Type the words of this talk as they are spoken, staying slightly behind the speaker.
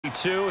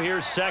Two,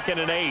 here's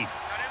 2nd and 8. Here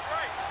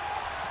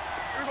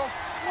we go. 1,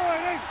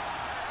 8.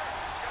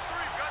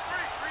 Got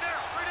three.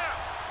 Three down.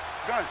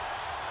 Gun.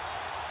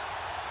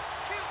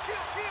 Kill.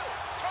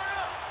 Turn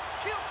up.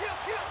 Kill. Turn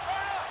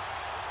up.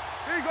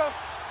 Here you go.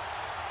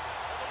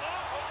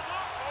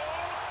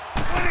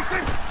 Hold.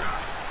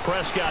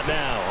 Prescott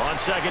now on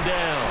 2nd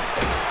down.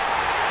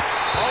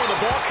 Oh, the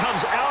ball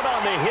comes out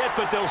on the hit,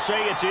 but they'll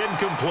say it's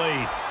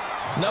incomplete.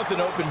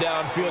 Nothing open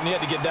downfield, and he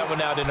had to get that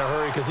one out in a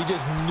hurry because he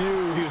just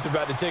knew he was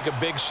about to take a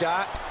big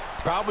shot.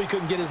 Probably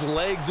couldn't get his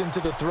legs into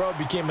the throw.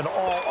 Became an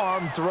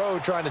all-arm throw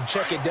trying to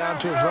check it down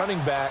to his running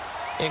back.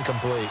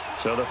 Incomplete.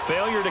 So the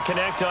failure to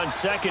connect on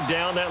 2nd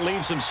down, that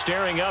leaves him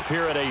staring up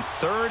here at a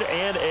 3rd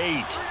and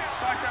 8.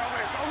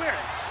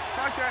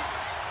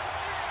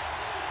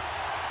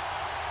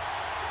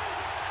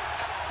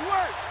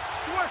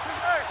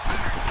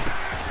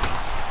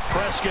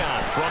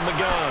 Prescott from the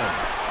gun.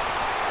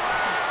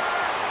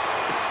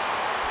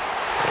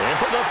 And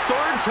for the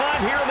 3rd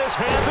time here in this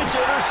half, it's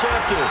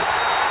intercepted.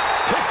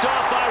 Picked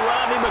off by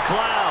Rodney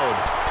McLeod.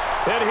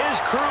 And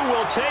his crew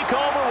will take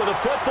over with a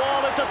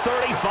football at the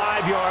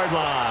 35-yard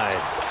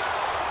line.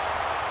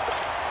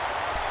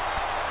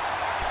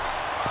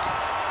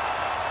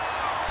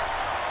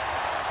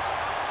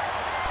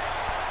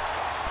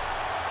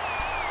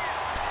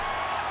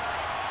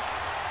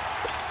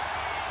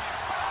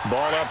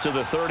 Ball up to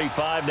the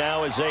 35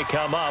 now as they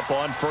come up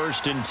on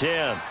 1st and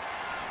 10.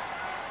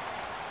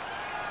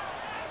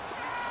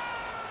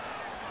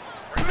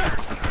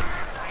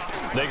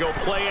 They go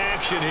play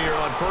action here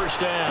on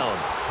 1st down.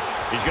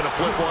 He's going to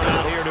flip one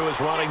out here to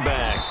his running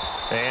back.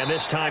 And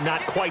this time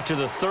not quite to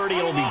the 30.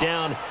 It'll be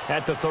down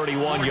at the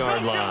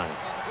 31-yard line.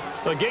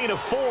 A gain of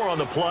 4 on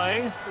the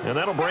play, and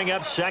that'll bring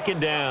up 2nd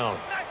down.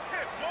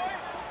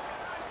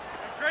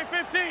 Great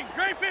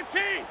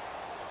 15.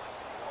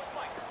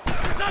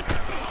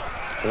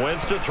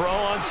 Wentz to throw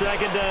on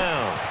 2nd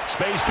down.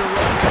 Space to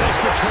run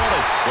past the 20.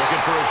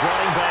 Looking for his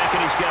running back,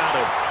 and he's got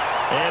it.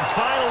 And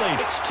finally,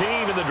 next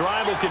team, and the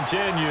drive will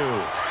continue.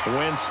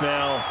 Wentz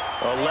now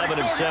 11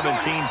 of 17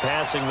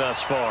 passing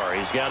thus far.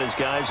 He's got his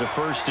guys a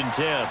 1st and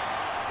 10.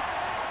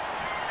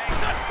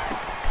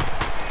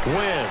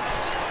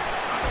 Wentz.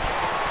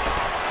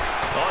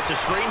 Oh, it's a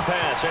screen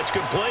pass. That's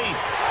complete.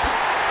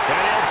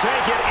 And he'll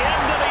take it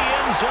into the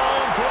end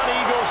zone for an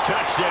Eagles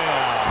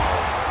touchdown.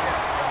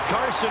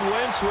 Carson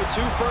Wentz with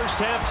 2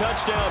 first-half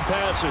touchdown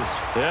passes.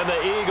 And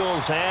the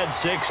Eagles had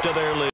 6 to their lead.